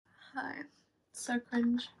Hi. So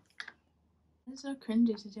cringe. It's so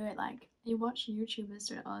cringy to do it. Like, you watch YouTubers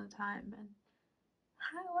do it all the time, and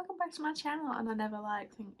hi, welcome back to my channel. And I never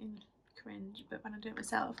like thinking cringe, but when I do it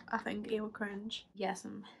myself, I think it will cringe. Yes,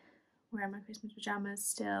 I'm wearing my Christmas pajamas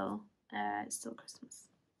still. It's still Christmas.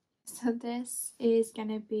 So this is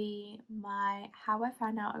gonna be my how I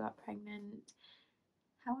found out I got pregnant,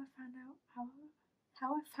 how I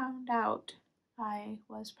found out I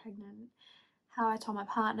was pregnant, how I told my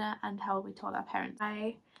partner, and how we told our parents.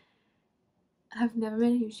 I've never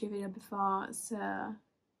made a YouTube video before, so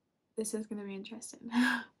this is going to be interesting.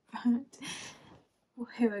 But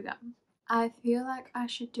here we go. I feel like I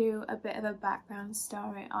should do a bit of a background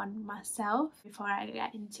story on myself before I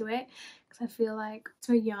get into it, because I feel like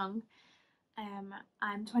so young.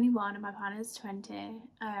 I'm 21 and my partner's 20.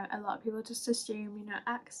 A lot of people just assume, you know,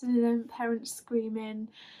 accident, parents screaming,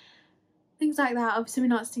 things like that. Obviously we're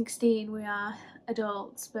not 16, we are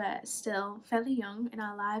adults, but still fairly young in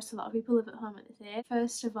our lives. A lot of people live at home at this age.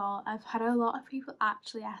 First of all, I've had a lot of people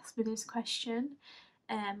actually ask me this question,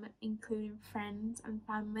 including friends and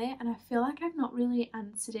family, and I feel like I've not really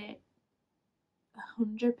answered it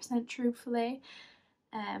 100% truthfully,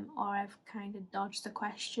 or I've kind of dodged the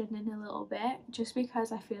question in a little bit, just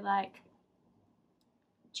because I feel like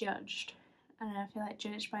judged, and I feel like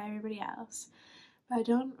judged by everybody else. But I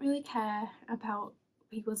don't really care about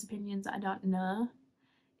people's opinions that I don't know.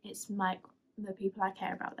 It's the people I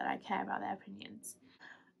care about that I care about their opinions.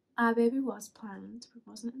 Our baby was planned. It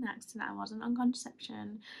wasn't an accident. I wasn't on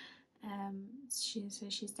contraception.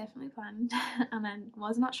 She's definitely planned, and I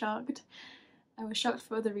was not shocked. I was shocked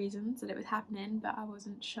for other reasons that it was happening, but I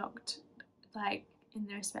wasn't shocked, like, in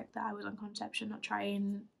the respect that I was on contraception, not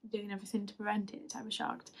trying, doing everything to prevent it. I was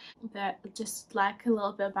shocked. But just like a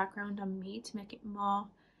little bit of background on me to make it more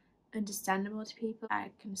understandable to people. I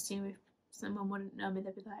can assume if someone wouldn't know me,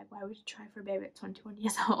 they'd be like, why would you try for a baby at 21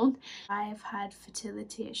 years old? I've had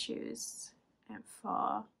fertility issues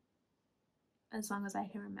for as long as I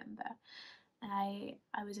can remember. I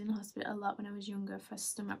was in hospital a lot when I was younger for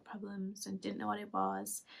stomach problems and didn't know what it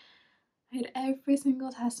was. I had every single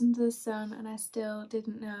test under the sun and I still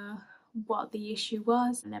didn't know what the issue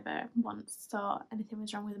was. I never once thought anything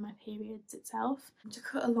was wrong with my periods itself. To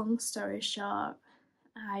cut a long story short,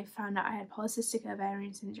 I found out I had polycystic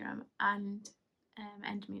ovarian syndrome and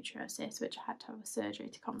endometriosis, which I had to have a surgery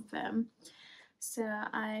to confirm. So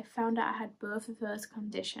I found out I had both of those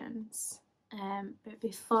conditions. But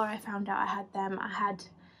before I found out I had them, I had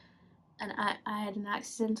an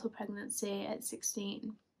accidental pregnancy at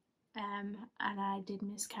 16, and I did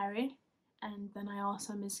miscarry, and then I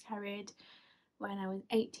also miscarried when I was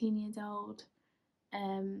 18 years old.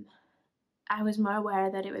 I was more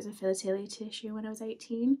aware that it was a fertility issue when I was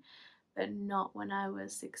 18, but not when I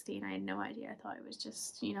was 16. I had no idea. I thought it was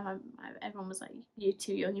just, you know, everyone was like, you're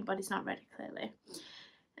too young, your body's not ready, clearly.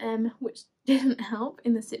 Which didn't help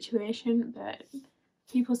in the situation, but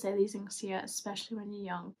people say these things to you, especially when you're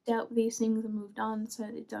young. Dealt with these things and moved on, so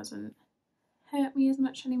it doesn't hurt me as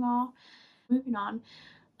much anymore. Moving on,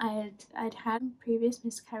 I'd had previous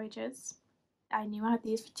miscarriages. I knew I had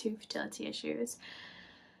these two fertility issues,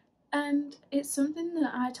 and it's something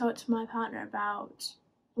that I talked to my partner about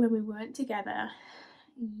when we weren't together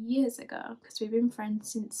years ago, because we've been friends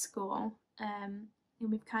since school, and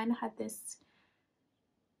we've kind of had this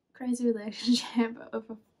crazy relationship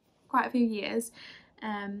over quite a few years,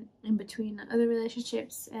 in between other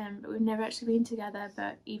relationships, but we've never actually been together.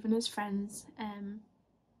 But even as friends,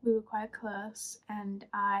 we were quite close, and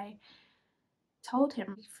I told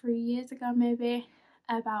him 3 years ago maybe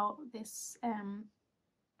about this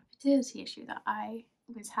fertility issue that I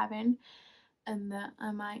was having, and that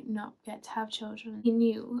I might not get to have children. He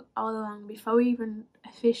knew all along, before we even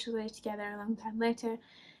officially together a long time later,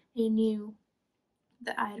 he knew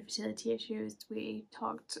that I had fertility issues. We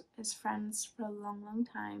talked as friends for a long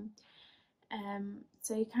time,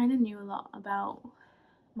 so he kind of knew a lot about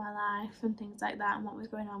my life and things like that, and what was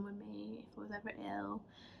going on with me, if I was ever ill.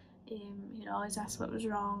 He'd always ask what was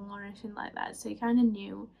wrong or anything like that, so he kind of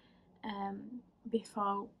knew.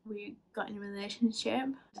 Before we got in a relationship,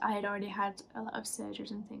 I had already had a lot of surgeries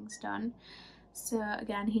and things done, so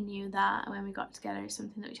again he knew that. When we got together, it's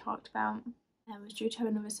something that we talked about. I was due to have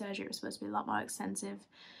another surgery. It was supposed to be a lot more extensive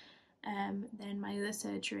than my other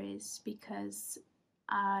surgeries, because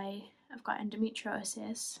I have got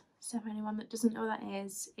endometriosis. So for anyone that doesn't know what that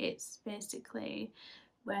is, it's basically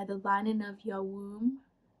where the lining of your womb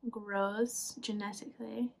grows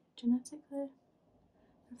genetically,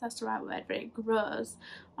 if that's the right word, but it grows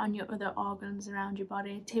on your other organs around your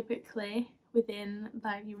body, typically within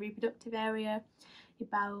like your reproductive area, your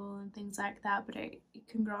bowel and things like that, but it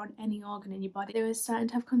can grow on any organ in your body. They were starting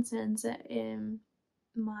to have concerns that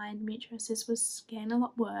my endometriosis was getting a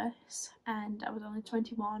lot worse, and I was only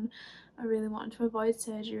 21. I really wanted to avoid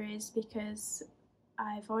surgeries because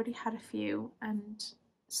I've already had a few, and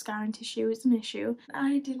scarring tissue is an issue.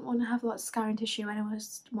 I didn't want to have a lot of scarring tissue when I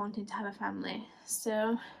was wanting to have a family,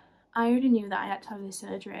 so I already knew that I had to have this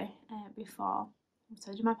surgery before I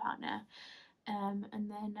surgery my partner, and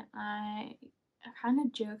then I kind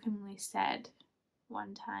of jokingly said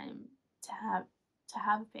one time to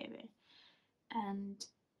have a baby, and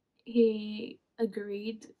he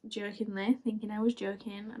agreed jokingly, thinking I was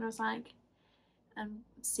joking, and I was like, I'm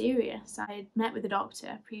serious. I had met with the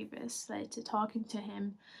doctor previously to talking to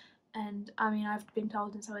him, and I mean, I've been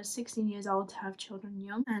told since I was 16 years old to have children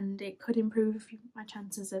young, and it could improve my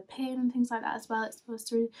chances of pain and things like that as well. It's supposed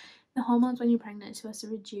to, the hormones when you're pregnant are supposed to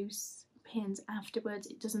reduce pains afterwards.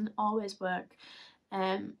 It doesn't always work,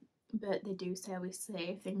 but they do say,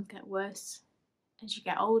 obviously, if things get worse as you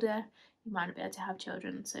get older, you might not be able to have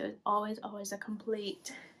children. So it's always a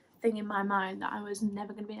complete thing in my mind that I was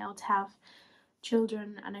never going to be able to have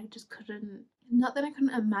children, and I just couldn't, not that I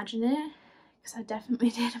couldn't imagine it, because I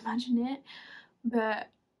definitely did imagine it, but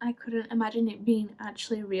I couldn't imagine it being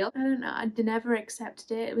actually real. I don't know, I never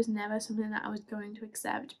accepted it. It was never something that I was going to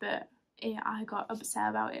accept, but I got upset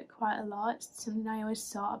about it quite a lot. It's something I always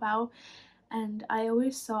thought about, and I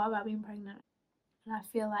always thought about being pregnant, and I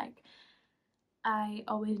feel like I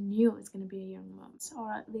always knew I was going to be a young mum,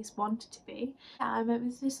 or at least wanted to be. I met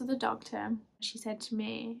with this other doctor. She said to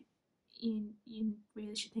me, you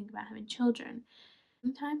really should think about having children.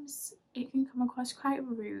 Sometimes it can come across quite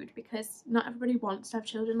rude because not everybody wants to have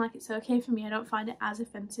children. Like, it's okay for me, I don't find it as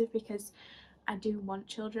offensive because I do want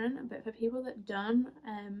children, but for people that don't,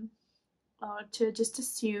 or to just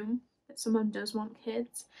assume that someone does want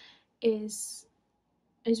kids is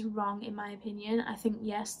wrong in my opinion. I think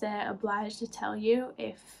yes, they're obliged to tell you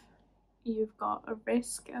if you've got a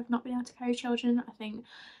risk of not being able to carry children. I think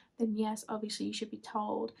then yes, obviously you should be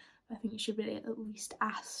told. I think you should be at least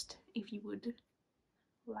asked if you would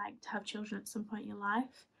like to have children at some point in your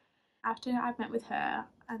life. After I met with her,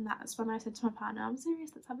 and that's when I said to my partner, I'm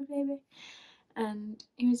serious, let's have a baby. And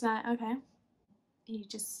he was like, okay. He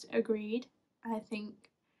just agreed. I think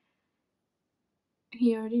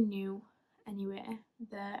he already knew anyway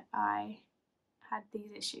that I had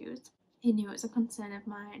these issues. He knew it was a concern of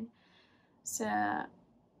mine. So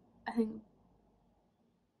I think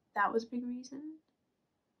that was a big reason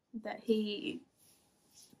that he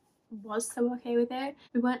was so okay with it.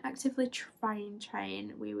 We weren't actively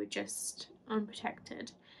trying, we were just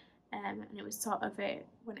unprotected. And it was sort of it,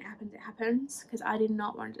 when it happens, it happens, because I did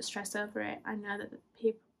not want to stress over it. I know that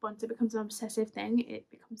people, once it becomes an obsessive thing, it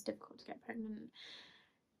becomes difficult to get pregnant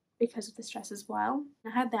because of the stress as well. I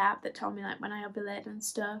had the app that told me like when I ovulated and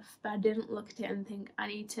stuff, but I didn't look at it and think I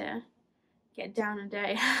need to get down a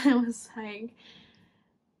day. I was like,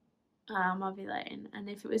 I'm ovulating, and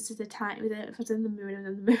if it was just a time, if I was in the mood, I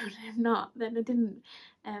was in the mood. If not, then I didn't.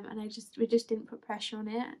 And we just didn't put pressure on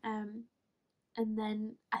it. And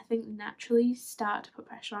then I think naturally you start to put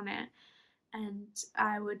pressure on it, and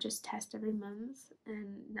I would just test every month,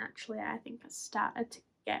 and naturally I think I started to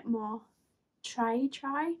get more try,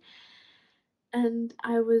 and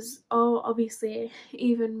I was, obviously,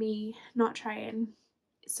 even me not trying,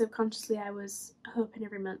 subconsciously I was hoping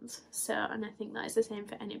every month. So, and I think that is the same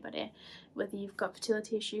for anybody, whether you've got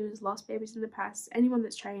fertility issues, lost babies in the past, anyone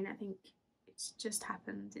that's trying, I think it's just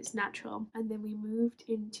happened, it's natural. And then we moved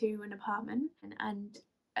into an apartment, and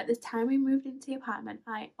at the time we moved into the apartment,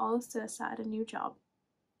 I also started a new job.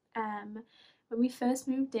 When we first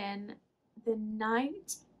moved in, the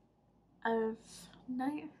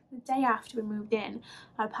the day after we moved in,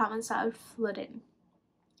 our apartment started flooding.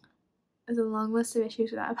 There's a long list of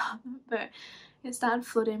issues with that apartment, but it started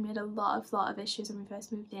flooding. We had a lot of issues when we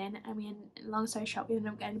first moved in, and long story short, we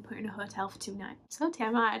ended up getting put in a hotel for 2 nights. So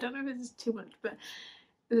TMI, I don't know if this is too much, but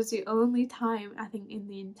it was the only time, I think, in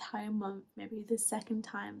the entire month, maybe the second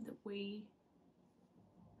time, that we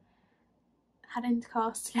had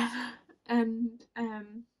intercourse together. And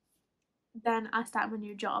then I started my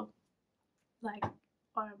new job, like,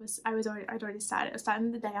 or I'd already started. I was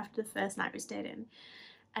starting the day after the first night we stayed in.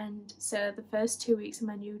 And so the first 2 weeks of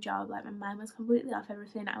my new job, like, my mind was completely off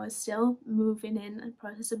everything. I was still moving in the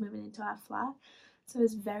process of moving into our flat, so I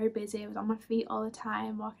was very busy. I was on my feet all the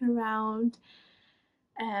time, walking around.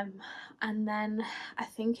 And then I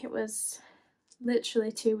think it was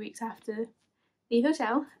literally 2 weeks after the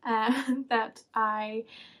hotel that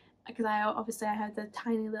because I obviously I had the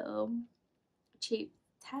tiny little cheap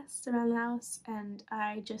tests around the house, and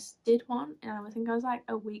I just did one, and I think I was like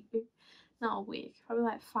a week, not a week, probably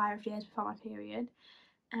like 5 days before my period.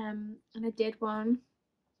 And I did one,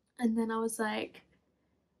 and then I was like,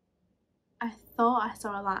 I thought I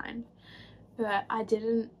saw a line, but I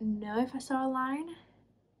didn't know if I saw a line.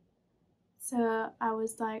 So I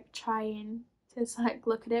was like trying to like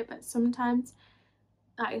look at it, but sometimes,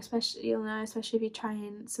 like, especially, you'll know, especially if you're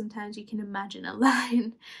trying, sometimes you can imagine a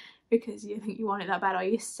line because you think you want it that bad, or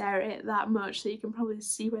you stare at it that much, so you can probably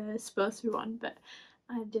see where there's supposed to be one. But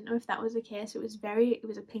I didn't know if that was the case. It was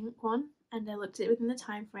a pink one, and I looked at it within the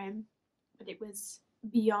time frame, but it was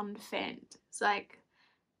beyond faint. It's like,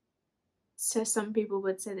 so some people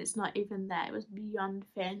would say that it's not even there, it was beyond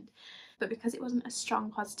faint. But because it wasn't a strong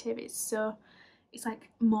positive, it's like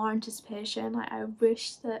more anticipation. Like, I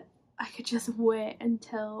wish that I could just wait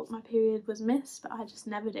until my period was missed, but I just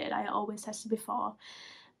never did. I always tested before.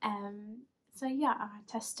 So yeah, I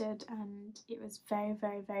tested, and it was very,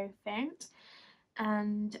 very, very faint,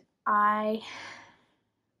 and I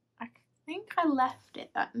think I left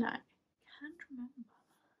it that night. I can't remember.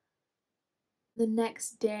 The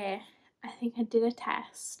next day, I think I did a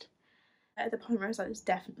test at the point where I was like, there's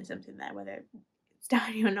definitely something there, whether it's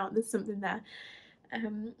tiny or not, there's something there.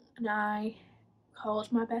 And I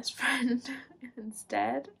called my best friend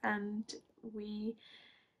instead, and we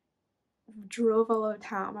drove all over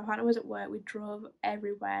town. My partner was at work. We drove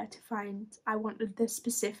everywhere to find. I wanted the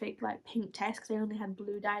specific like pink test because they only had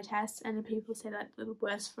blue dye tests, and the people say that they're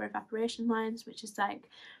worse for evaporation lines, which is like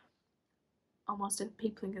almost, if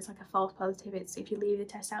people think it's like a false positive, it's if you leave the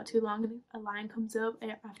test out too long and a line comes up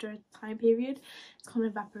after a time period, it's called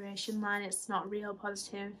an evaporation line. It's not real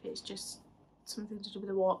positive, it's just something to do with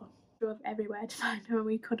the water. Drove everywhere to find her, and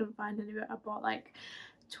we couldn't find any of it. I bought like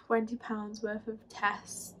 £20 worth of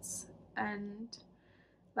tests, and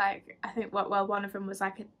like, I think one of them was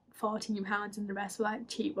like £14, and the rest were like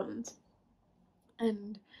cheap ones.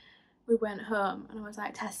 And we went home, and I was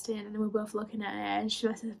like testing, and we were both looking at it,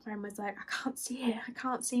 and my friend was like, I can't see it, I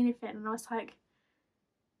can't see anything. And I was like,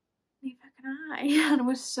 neither can I. And I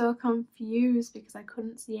was so confused because I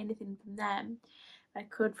couldn't see anything from them. I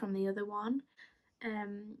could from the other one.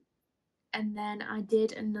 And then I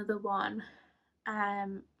did another one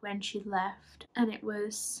when she left, and it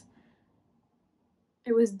was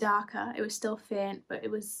darker. It was still faint, but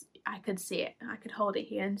I could see it. I could hold it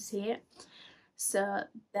here and see it. So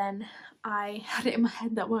then I had it in my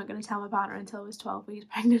head that I weren't going to tell my partner until I was 12 weeks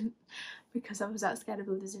pregnant because I was that scared of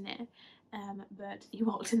losing it. But he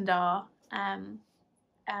walked in the door, and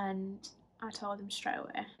I told him straight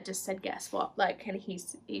away. I just said, guess what? Like, and he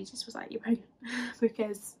just was like, you're pregnant.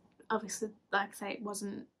 Because obviously, like I say, it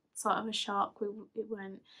wasn't sort of a shock. It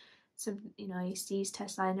weren't some, he sees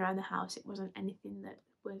test lying around the house. It wasn't anything that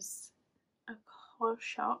was a core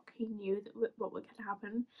shock. He knew that what was going to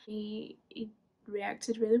happen. He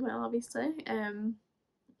reacted really well, obviously.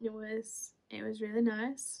 It was really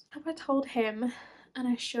nice. I told him, and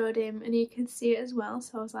I showed him, and he could see it as well.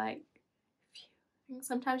 So I was like, phew. I think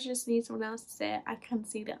sometimes you just need someone else to say, I can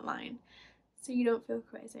see that line, so you don't feel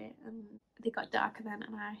crazy. And they got darker then,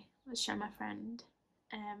 and I was showing my friend.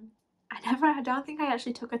 I don't think I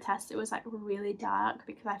actually took a test. It was like really dark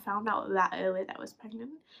because I found out that early that I was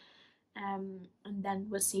pregnant. And then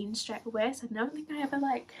was seen straight away. So I don't think I ever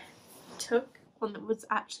like took one that was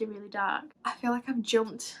actually really dark. I feel like I've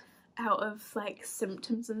jumped out of like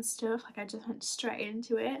symptoms and stuff. Like, I just went straight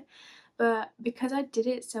into it. But because I did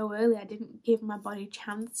it so early, I didn't give my body a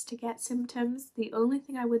chance to get symptoms. The only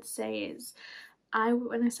thing I would say is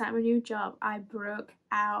when I started my new job, I broke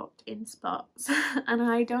out in spots. And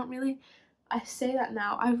I say that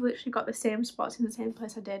now, I've literally got the same spots in the same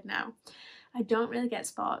place I did now. I don't really get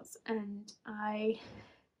spots, and I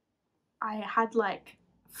had like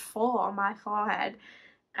 4 on my forehead,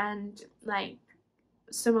 and like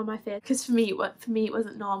some on my face, because for me it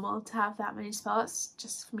wasn't normal to have that many spots,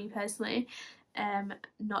 just for me personally.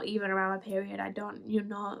 Not even around my period. I don't,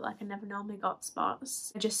 like, I never normally got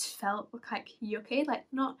spots. I just felt like yucky, like,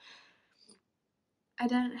 not, I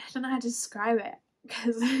don't know how to describe it,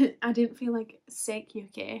 because I didn't feel like sick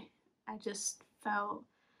yucky. I just felt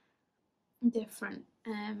different.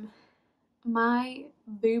 My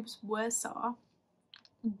boobs were sore,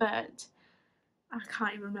 but I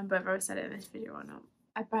can't even remember if I said it in this video or not.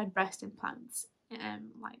 I had breast implants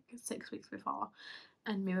like 6 weeks before,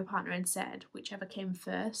 and me and my partner had said whichever came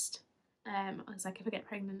first. I was like, if I get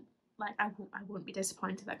pregnant, like, I wouldn't be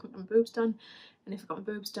disappointed that I couldn't get my boobs done, and if I got my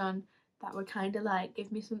boobs done, that would kind of like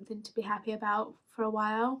give me something to be happy about for a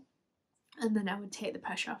while, and then I would take the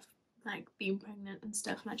pressure off like being pregnant and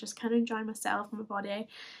stuff, and I just kind of enjoy myself and my body.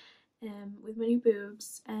 with my new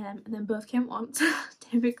boobs, and then both came at once.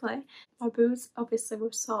 Typically my boobs obviously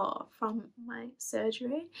were sore from my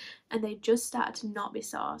surgery, and they just started to not be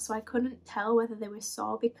sore, so I couldn't tell whether they were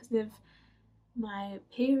sore because of my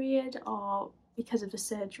period or because of the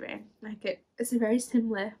surgery. Like it was a very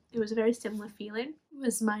similar feeling. It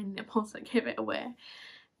was my nipples that gave it away.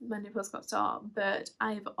 My nipples got sore, but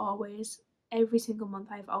I've always, every single month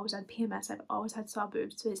I've always had PMS, I've always had sore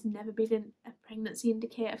boobs, so it's never been a pregnancy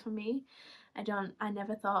indicator for me. I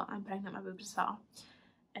never thought I'm pregnant, my boobs are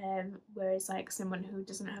sore. Whereas like someone who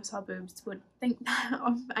doesn't have sore boobs would think that,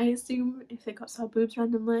 I assume, if they got sore boobs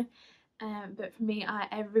randomly. But for me,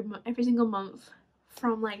 every single month,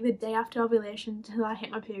 from like the day after ovulation till I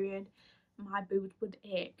hit my period, my boobs would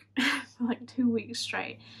ache for like 2 weeks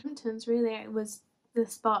straight. Symptoms really, it was the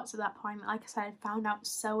spots at that point. Like I said, I found out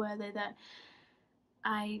so early that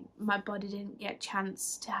my body didn't get a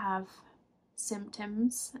chance to have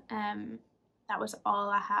symptoms. That was all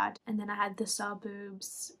I had, and then I had the sore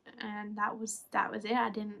boobs, and that was it. I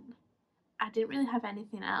didn't really have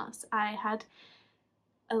anything else. I had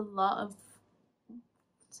a lot of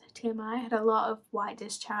TMI, I had a lot of white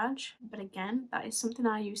discharge, but again, that is something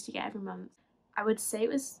I used to get every month. I would say it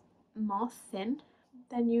was more thin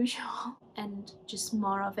than usual and just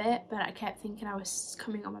more of it, but I kept thinking I was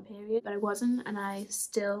coming on my period, but I wasn't, and it's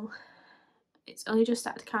only just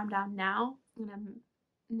started to calm down now, and I'm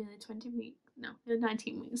nearly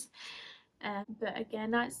 19 weeks. But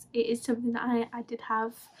again, it is something that I did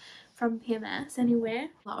have from PMS anyway.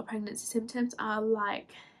 A lot of pregnancy symptoms are like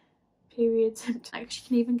period symptoms. Like she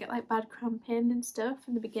can even get like bad cramping and stuff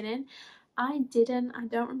in the beginning. I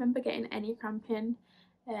don't remember getting any cramping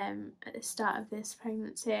at the start of this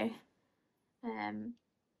pregnancy.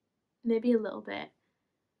 Maybe a little bit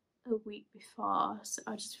a week before,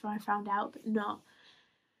 or just before I found out, but not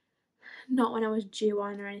when I was due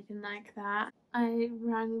on or anything like that. I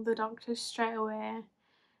rang the doctor straight away,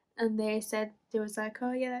 and they said, they was like,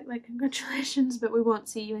 oh yeah, like congratulations, but we won't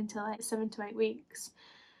see you until like 7 to 8 weeks,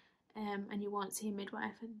 and you won't see a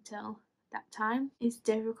midwife until that time. It's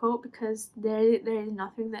difficult because there is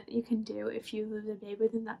nothing that you can do if you lose a baby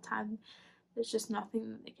within that time. There's just nothing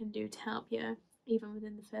that they can do to help you, even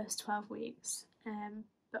within the first 12 weeks.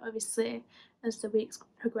 But obviously, as the weeks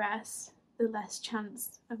progress, the less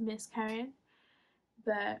chance of miscarrying.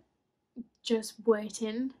 But just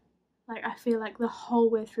waiting, like I feel like the whole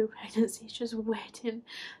way through pregnancy is just waiting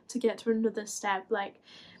to get to another step. Like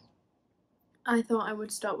I thought I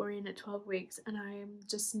would stop worrying at 12 weeks, and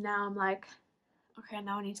I'm like, okay,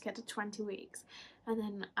 now I need to get to 20 weeks, and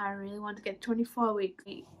then I really want to get 24 weeks.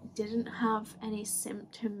 I didn't have any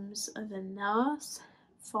symptoms other than those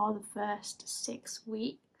for the first 6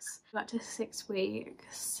 weeks. Got to 6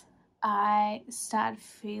 weeks, I started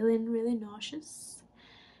feeling really nauseous.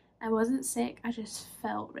 I wasn't sick, I just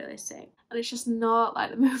felt really sick, and it's just not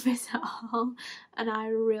like the movies at all. And I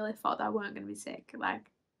really thought that I weren't going to be sick.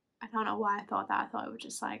 Like, I don't know why I thought that. I thought it was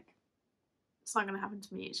just like, it's not going to happen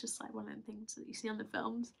to me. It's just like one of the things that you see on the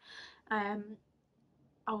films. I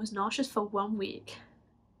was nauseous for 1 week.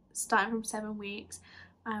 Starting from 7 weeks,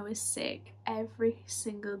 I was sick every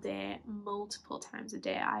single day, multiple times a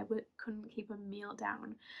day. I couldn't keep a meal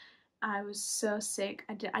down. I was so sick.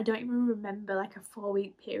 I don't even remember like a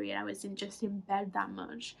 4-week period. I was just in bed that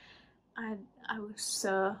much. I was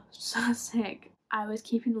so sick. I was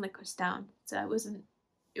keeping liquids down, so I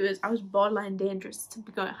was borderline dangerous to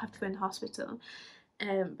have to go in hospital.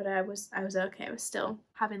 But I was okay. I was still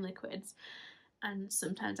having liquids, and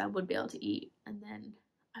sometimes I would be able to eat, and then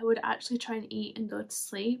I would actually try and eat and go to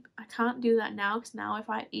sleep. I can't do that now, because now if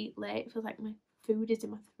I eat late, it feels like my food is in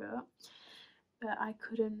my throat. But I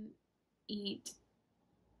couldn't eat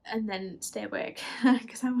and then stay awake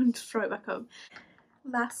because I wanted to throw it back up.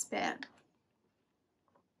 Last bit.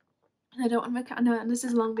 I don't want to make, I know this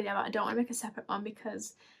is a long video, but I don't want to make a separate one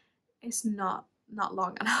because it's not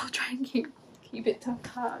long, and I'll try and keep it to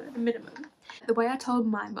a minimum. The way I told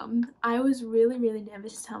my mum, I was really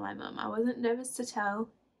nervous to tell my mum. I wasn't nervous to tell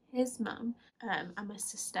his mum and my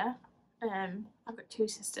sister. I've got 2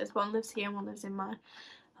 sisters. One lives here and one lives in my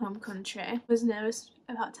home country. I was nervous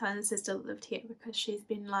about telling the sister that lived here because she's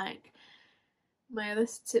been like, my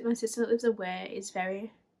sister that lives away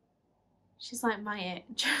she's like my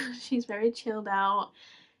age. She's very chilled out.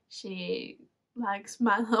 She likes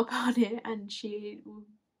My Little Pony, and she will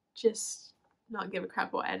just not give a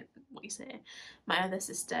crap what you say. My other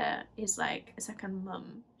sister is like a second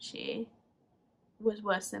mum. She was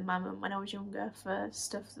worse than my mum when I was younger for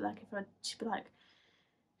stuff like she'd be like,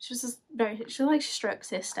 she was like stroke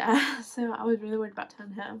sister. So I was really worried about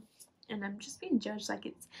telling her, and I'm just being judged like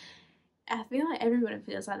it's, I feel like everybody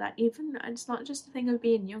feels like that. Even it's not just a thing of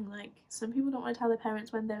being young. Like some people don't want to tell their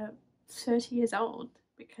parents when they're 30 years old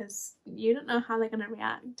because you don't know how they're going to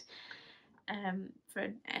react. For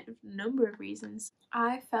a number of reasons.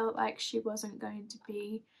 I felt like she wasn't going to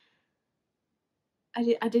be.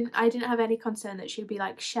 I didn't have any concern that she'd be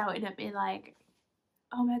like shouting at me like,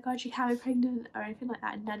 "Oh my God, you can't be pregnant" or anything like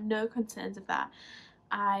that. And I had no concerns of that.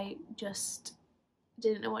 I just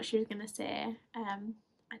didn't know what she was gonna say.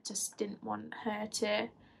 I just didn't want her to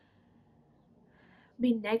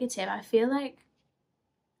be negative. I feel like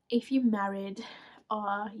if you're married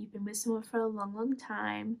or you've been with someone for a long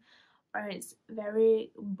time, or it's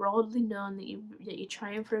very broadly known that you're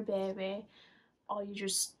trying for a baby, or you're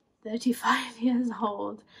just 35 years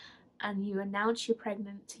old and you announce you're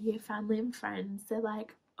pregnant to your family and friends, they're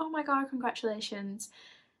like, "Oh my God, congratulations."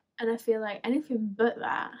 And I feel like anything but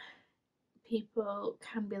that, people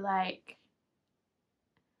can be like,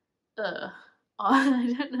 ugh. Or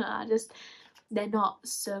I don't know, they're not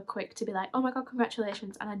so quick to be like, "Oh my God,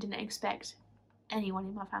 congratulations." And I didn't expect anyone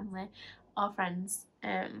in my family or friends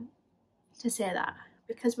to say that.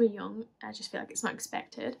 Because we're young, I just feel like it's not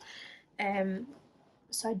expected.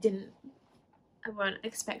 So I weren't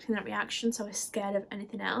expecting that reaction, so I was scared of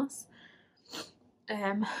anything else.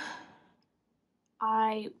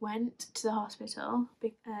 I went to the hospital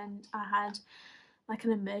and I had like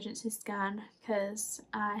an emergency scan because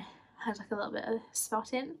I had like a little bit of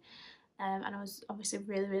spotting, and I was obviously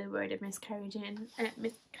really worried of miscarrying.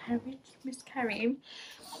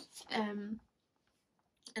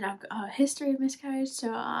 And I've got a history of miscarriage,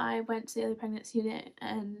 so I went to the early pregnancy unit,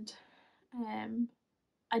 and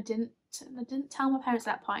I didn't tell my parents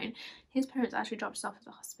at that point. His parents actually dropped us off at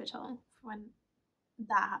the hospital when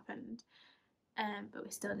that happened. But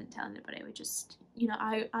we still didn't tell anybody. We just,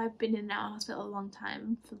 I've been in and out of hospital a long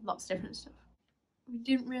time for lots of different stuff. We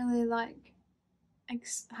didn't really like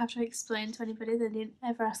have to explain to anybody. They didn't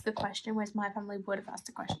ever ask a question, whereas my family would have asked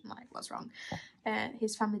a question like, "What's wrong?"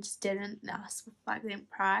 His family just didn't ask, like they didn't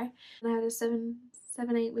pry. And I had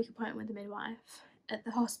a 8 week appointment with the midwife at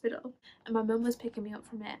the hospital, and my mum was picking me up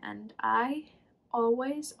from it, and I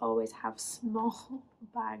always have small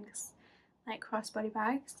bags, like crossbody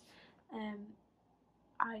bags.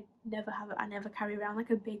 I never carry around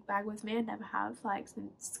like a big bag with me. I never have, like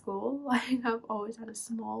since school. Like I've always had a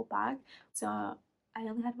small bag. So I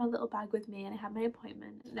only had my little bag with me and I had my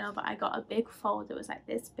appointment. No, but I got a big fold that was like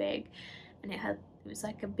this big, and it was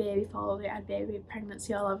like a baby fold. It had baby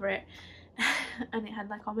pregnancy all over it. And it had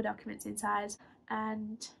like all my documents inside.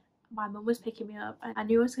 And my mum was picking me up. I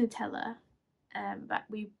knew I was going to tell her, but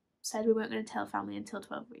we said we weren't going to tell family until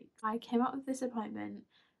 12 weeks. I came out of this appointment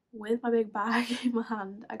with my big bag in my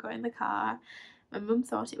hand. I got in the car. My mum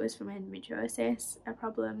thought it was from endometriosis, a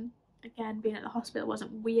problem. Again, being at the hospital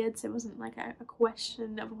wasn't weird, so it wasn't like a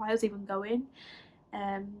question of why I was even going.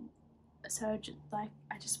 So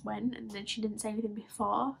I just went, and then she didn't say anything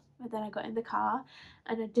before. But then I got in the car,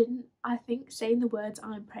 and I think saying the words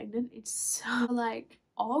 "I'm pregnant" it's so like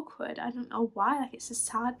awkward. I don't know why. Like it's just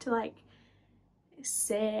hard to like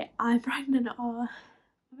say I'm pregnant or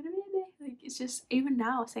I'm gonna be a baby. Like it's just, even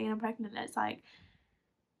now saying I'm pregnant, it's like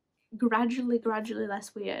gradually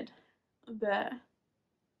less weird. But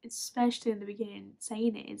especially in the beginning,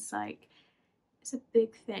 saying it's like it's a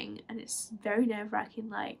big thing and it's very nerve-wracking.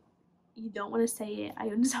 Like you don't want to say it. I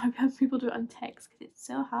understand how people do it on text because it's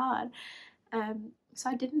so hard. So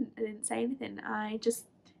I didn't say anything. I just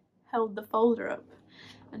held the folder up,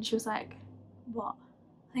 and she was like, "What?"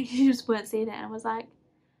 Like she just weren't seeing it, and I was like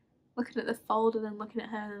looking at the folder, then looking at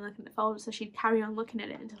her, and then looking at the folder. So she'd carry on looking at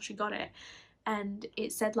it until she got it, and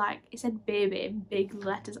it said "baby" in big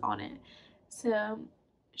letters on it. So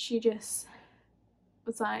she just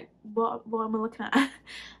was like, "What am I looking at?" And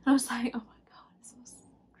I was like, "Oh my God!" So I was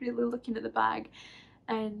really looking at the bag,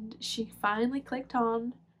 and she finally clicked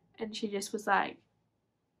on, and she just was like,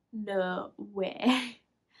 "No way,"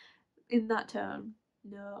 in that tone,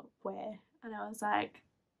 "No way," and I was like,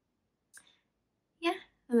 "Yeah."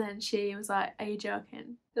 And then she was like, "Are you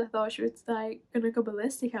joking?" I thought she was like gonna go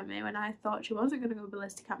ballistic at me when I thought she wasn't gonna go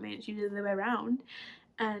ballistic at me, and she did the other way around.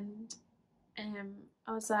 And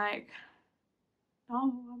I was like,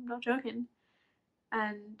 "No, I'm not joking."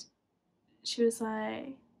 And she was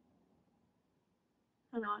like,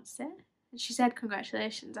 "I don't know what to say." And she said,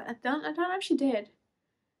 "Congratulations." I don't know if she did.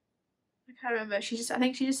 I can't remember. I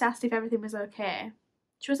think she just asked if everything was okay.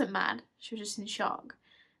 She wasn't mad. She was just in shock.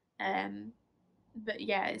 But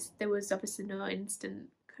yeah, there was obviously no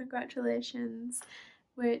instant congratulations,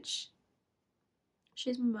 which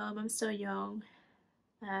she's my mum. I'm so young.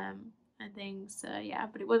 and things. So yeah,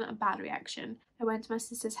 but it wasn't a bad reaction. I went to my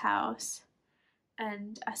sister's house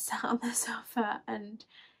and I sat on the sofa and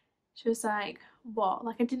she was like, what?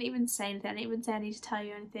 Like, I didn't even say anything. I didn't even say I need to tell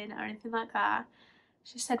you anything or anything like that.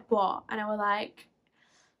 She said, what? And I was like,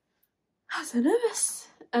 I was so nervous.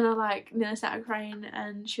 And I like nearly started crying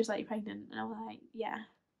and she was like, you're pregnant? And I was like, yeah.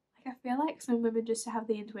 Like, I feel like some women just have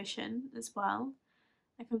the intuition as well.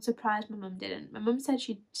 Like, I'm surprised my mum didn't. My mum said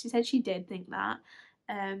she said she did think that.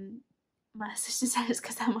 My sister said it's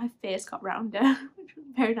because my face got rounder, which was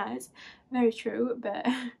very nice, very true. But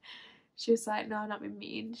she was like, no, I'm not being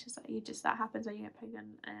mean. She's like, you just, that happens when you get pregnant.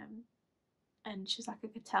 And she's like, I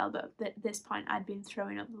could tell, but at this point I'd been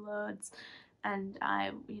throwing up loads, and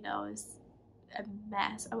I, was a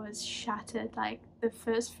mess. I was shattered. Like, the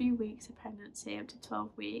first few weeks of pregnancy up to 12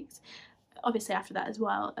 weeks, obviously after that as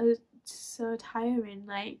well, I was so tiring.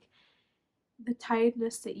 Like, the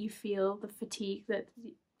tiredness that you feel, the fatigue that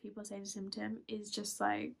people say is a symptom, is just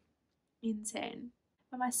like insane.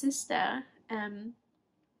 But my sister,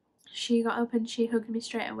 she got up and she hugged me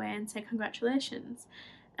straight away and said congratulations,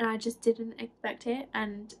 and I just didn't expect it.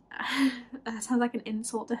 And that sounds like an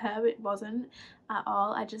insult to her, but it wasn't at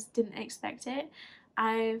all. I just didn't expect it.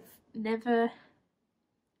 I've never,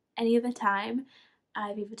 any other time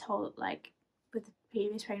I've either told, like with the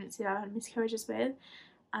previous pregnancy that I had miscarriages with,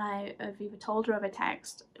 I have either told her over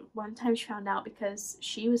text. One time she found out because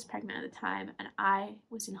she was pregnant at the time and I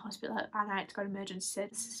was in hospital and I had to go to emergency,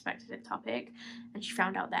 suspected ectopic, and she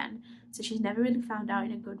found out then. So she's never really found out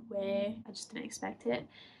in a good way. I just didn't expect it.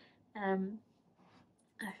 I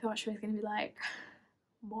thought she was going to be like,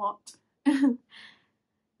 what?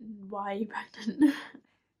 Why are you pregnant?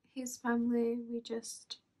 His family, we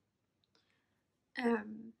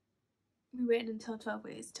waited until 12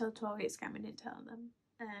 weeks. Till 12 weeks came, we didn't tell them.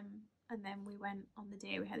 And then we went on the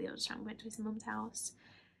day we had the ultrasound. We went to his mum's house,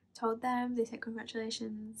 told them. They said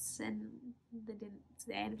congratulations, and they didn't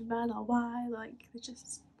say anything bad or why. Like, they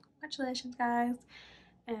just, congratulations, guys.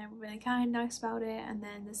 We're really kind, nice about it. And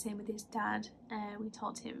then the same with his dad. We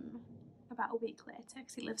told him about a week later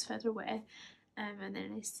because he lives further away. And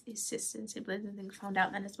then his sister and siblings and things found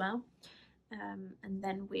out then as well. And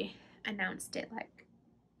then we announced it like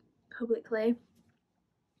publicly,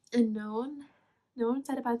 and no one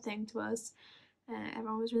said a bad thing to us.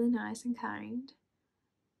 Everyone was really nice and kind.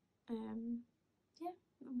 Yeah,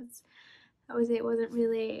 that was it. It wasn't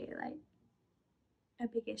really like a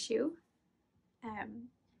big issue. And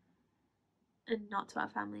not to our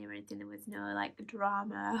family or anything. There was no like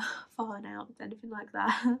drama, falling out, anything like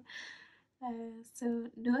that. So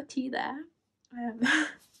no tea there.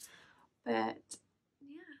 But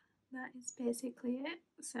yeah, that is basically it.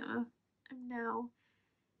 So I'm now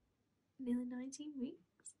nearly 19 weeks.